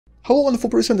Hello wonderful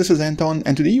person, this is Anton,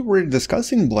 and today we're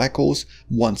discussing black holes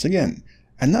once again.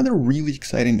 Another really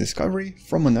exciting discovery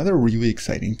from another really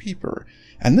exciting paper.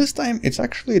 And this time it's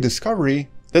actually a discovery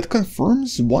that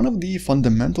confirms one of the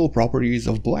fundamental properties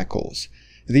of black holes.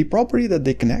 The property that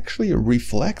they can actually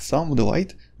reflect some of the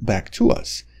light back to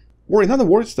us. Or in other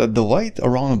words, that the light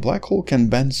around a black hole can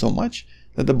bend so much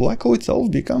that the black hole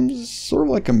itself becomes sort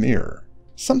of like a mirror.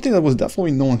 Something that was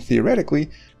definitely known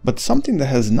theoretically, but something that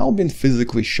has now been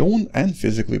physically shown and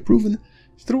physically proven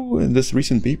through this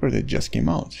recent paper that just came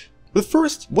out. But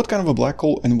first, what kind of a black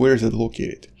hole and where is it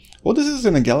located? Well, this is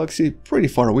in a galaxy pretty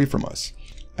far away from us.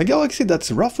 A galaxy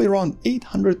that's roughly around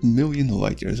 800 million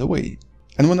light years away.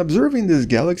 And when observing this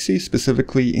galaxy,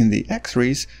 specifically in the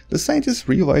X-rays, the scientists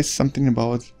realized something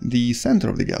about the center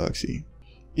of the galaxy.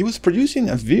 It was producing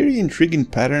a very intriguing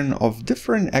pattern of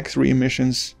different X-ray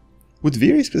emissions with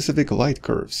very specific light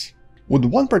curves, with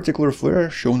one particular flare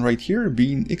shown right here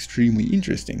being extremely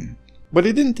interesting. But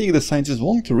it didn't take the scientists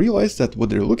long to realize that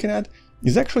what they're looking at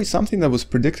is actually something that was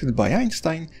predicted by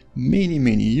Einstein many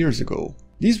years ago.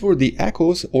 These were the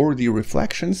echoes or the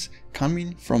reflections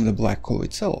coming from the black hole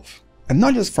itself. And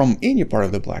not just from any part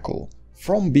of the black hole,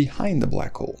 from behind the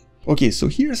black hole. Okay, so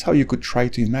here's how you could try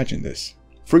to imagine this.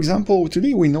 For example,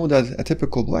 today we know that a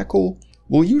typical black hole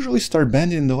will usually start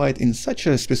bending the light in such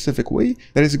a specific way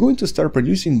that it's going to start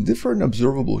producing different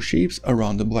observable shapes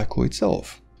around the black hole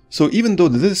itself. So even though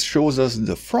this shows us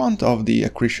the front of the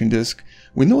accretion disk,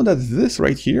 we know that this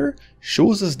right here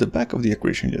shows us the back of the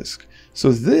accretion disk.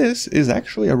 So this is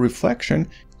actually a reflection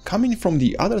coming from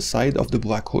the other side of the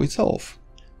black hole itself.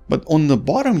 But on the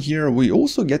bottom here, we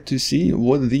also get to see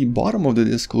what the bottom of the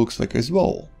disk looks like as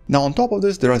well. Now on top of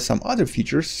this, there are some other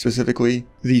features, specifically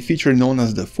the feature known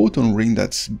as the photon ring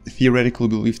that's theoretically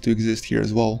believed to exist here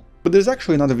as well. But there's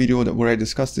actually another video where I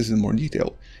discuss this in more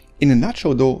detail. In a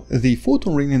nutshell though, the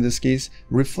photon ring in this case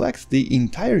reflects the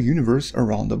entire universe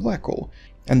around the black hole.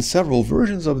 And several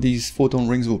versions of these photon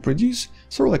rings will produce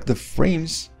sort of like the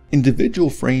frames, individual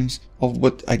frames of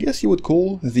what I guess you would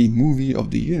call the movie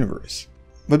of the universe.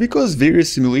 But because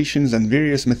various simulations and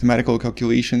various mathematical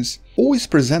calculations always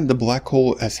present the black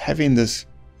hole as having this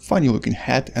funny looking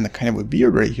hat and a kind of a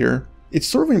beard right here, it's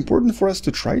sort of important for us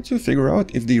to try to figure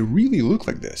out if they really look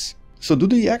like this. So do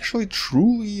they actually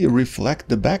truly reflect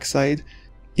the backside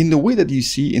in the way that you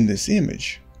see in this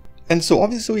image? And so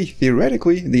obviously,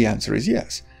 theoretically, the answer is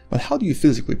yes. But how do you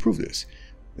physically prove this?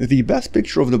 The best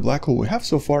picture of the black hole we have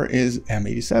so far is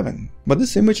M87, but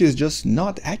this image is just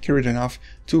not accurate enough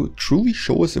to truly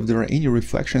show us if there are any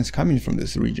reflections coming from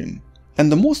this region. And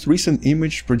the most recent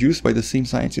image produced by the same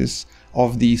scientists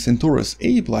of the Centaurus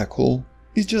A black hole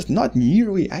is just not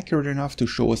nearly accurate enough to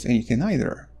show us anything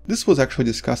either. This was actually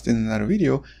discussed in another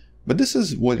video, but this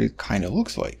is what it kind of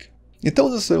looks like. It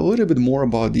tells us a little bit more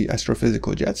about the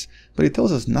astrophysical jets, but it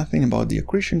tells us nothing about the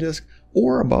accretion disk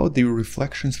or about the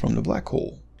reflections from the black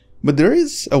hole. But there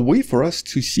is a way for us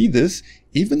to see this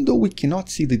even though we cannot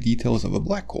see the details of a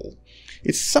black hole.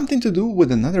 It's something to do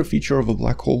with another feature of a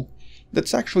black hole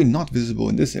that's actually not visible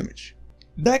in this image.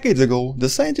 Decades ago, the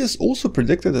scientists also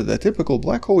predicted that a typical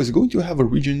black hole is going to have a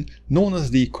region known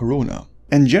as the corona.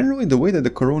 And generally the way that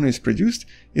the corona is produced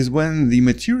is when the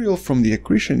material from the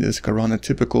accretion disk around a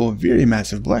typical very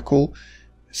massive black hole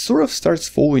sort of starts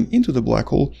falling into the black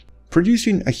hole,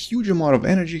 producing a huge amount of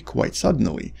energy quite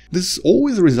suddenly. This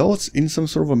always results in some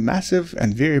sort of a massive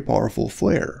and very powerful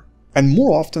flare. And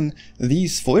more often,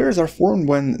 these flares are formed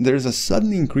when there's a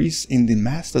sudden increase in the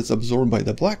mass that's absorbed by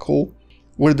the black hole,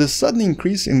 where the sudden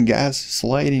increase in gas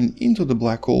sliding into the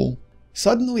black hole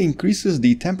suddenly increases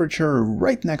the temperature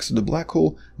right next to the black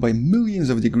hole by millions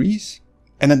of degrees.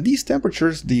 And at these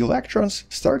temperatures, the electrons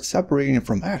start separating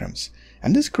from atoms,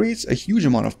 and this creates a huge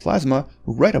amount of plasma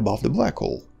right above the black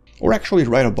hole. Or actually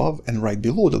right above and right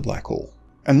below the black hole.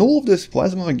 And all of this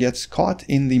plasma gets caught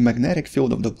in the magnetic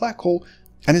field of the black hole,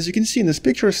 and as you can see in this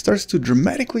picture, it starts to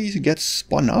dramatically get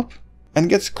spun up and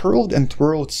gets curled and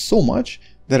twirled so much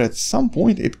that at some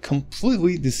point it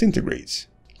completely disintegrates,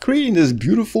 creating this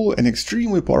beautiful and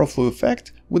extremely powerful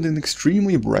effect with an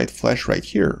extremely bright flash right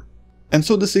here. And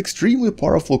so this extremely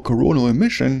powerful coronal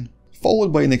emission,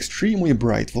 followed by an extremely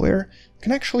bright flare,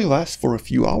 can actually last for a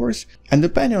few hours, and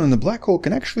depending on the black hole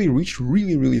can actually reach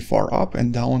really far up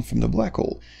and down from the black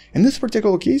hole. In this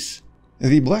particular case,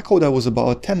 the black hole that was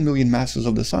about 10 million masses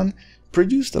of the sun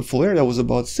produced a flare that was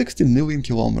about 60 million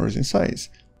kilometers in size,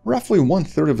 roughly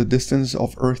 1/3 of the distance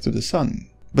of Earth to the sun.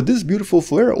 But this beautiful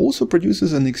flare also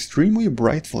produces an extremely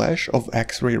bright flash of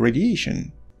X-ray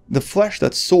radiation. The flash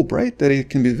that's so bright that it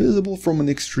can be visible from an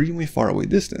extremely far away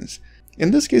distance.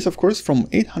 In this case, of course, from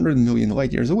 800 million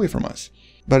light years away from us.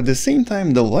 but at the same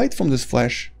time the light from this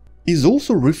flash is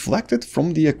also reflected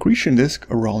from the accretion disk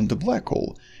around the black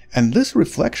hole, and this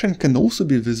reflection can also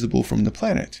be visible from the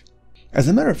planet. As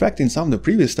a matter of fact, in some of the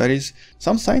previous studies,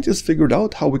 some scientists figured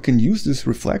out how we can use this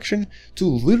reflection to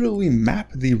literally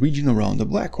map the region around the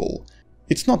black hole.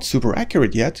 It's not super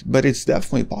accurate yet, but it's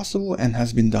definitely possible and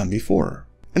has been done before.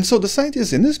 And so the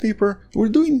scientists in this paper were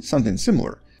doing something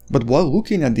similar, but while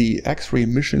looking at the X-ray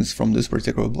emissions from this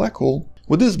particular black hole,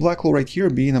 with this black hole right here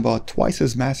being about twice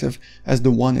as massive as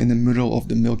the one in the middle of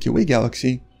the Milky Way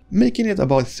galaxy, making it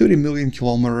about 30 million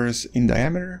kilometers in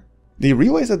diameter, they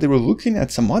realized that they were looking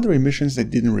at some other emissions they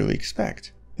didn't really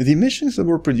expect. The emissions that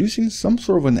were producing some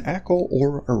sort of an echo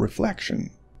or a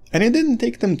reflection. And it didn't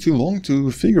take them too long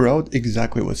to figure out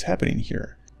exactly what's happening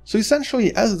here. So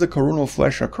essentially, as the coronal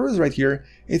flash occurs right here,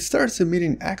 it starts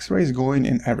emitting X-rays going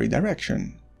in every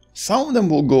direction. Some of them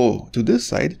will go to this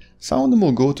side, some of them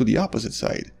will go to the opposite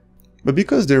side. But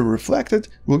because they're reflected,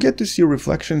 we'll get to see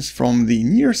reflections from the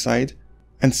near side,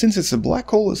 and since it's a black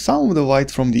hole, some of the light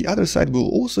from the other side will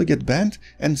also get bent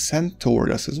and sent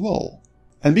toward us as well.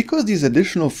 And because these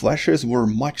additional flashes were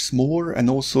much smaller and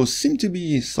also seemed to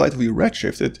be slightly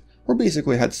redshifted, or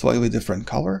basically had slightly different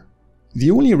color,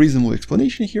 the only reasonable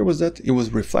explanation here was that it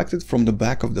was reflected from the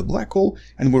back of the black hole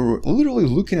and we were literally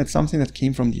looking at something that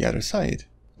came from the other side,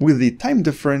 with the time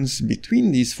difference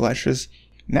between these flashes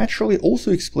naturally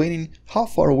also explaining how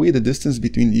far away the distance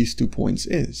between these 2 points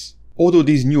is. Although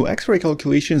these new X-ray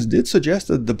calculations did suggest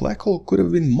that the black hole could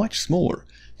have been much smaller,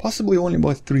 possibly only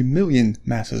about 3 million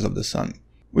masses of the Sun,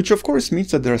 which of course means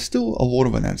that there are still a lot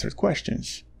of unanswered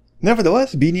questions.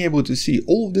 Nevertheless, being able to see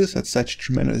all of this at such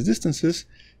tremendous distances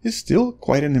is still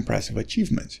quite an impressive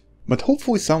achievement. But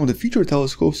hopefully some of the future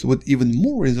telescopes with even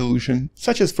more resolution,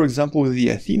 such as for example the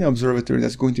Athena observatory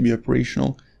that's going to be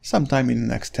operational sometime in the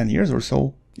next 10 years or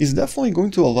so, is definitely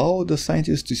going to allow the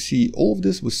scientists to see all of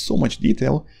this with so much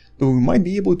detail that we might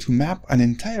be able to map an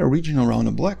entire region around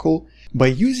a black hole by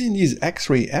using these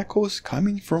X-ray echoes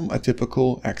coming from a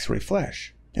typical X-ray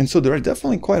flash. And so there are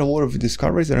definitely quite a lot of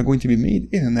discoveries that are going to be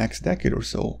made in the next decade or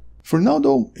so. For now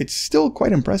though, it's still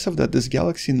quite impressive that this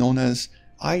galaxy known as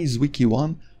I-Zwicky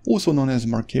 1, also known as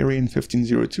Markarian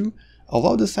 1502,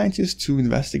 allowed the scientists to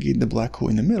investigate the black hole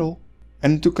in the middle,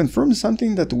 and to confirm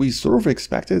something that we sort of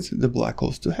expected the black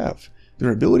holes to have,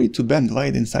 their ability to bend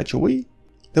light in such a way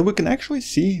that we can actually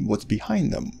see what's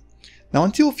behind them. Now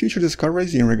until future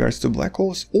discoveries in regards to black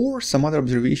holes or some other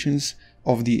observations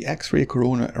of the X-ray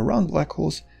corona around black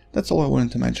holes, that's all I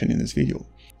wanted to mention in this video.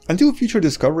 Until future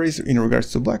discoveries in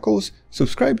regards to black holes,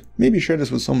 subscribe, maybe share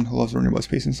this with someone who loves learning about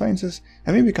space and sciences,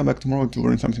 and maybe come back tomorrow to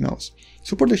learn something else.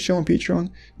 Support this channel on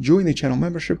Patreon, join the channel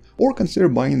membership, or consider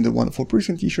buying the wonderful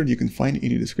person t-shirt you can find in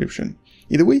the description.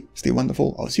 Either way, stay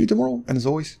wonderful, I'll see you tomorrow, and as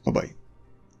always, bye bye.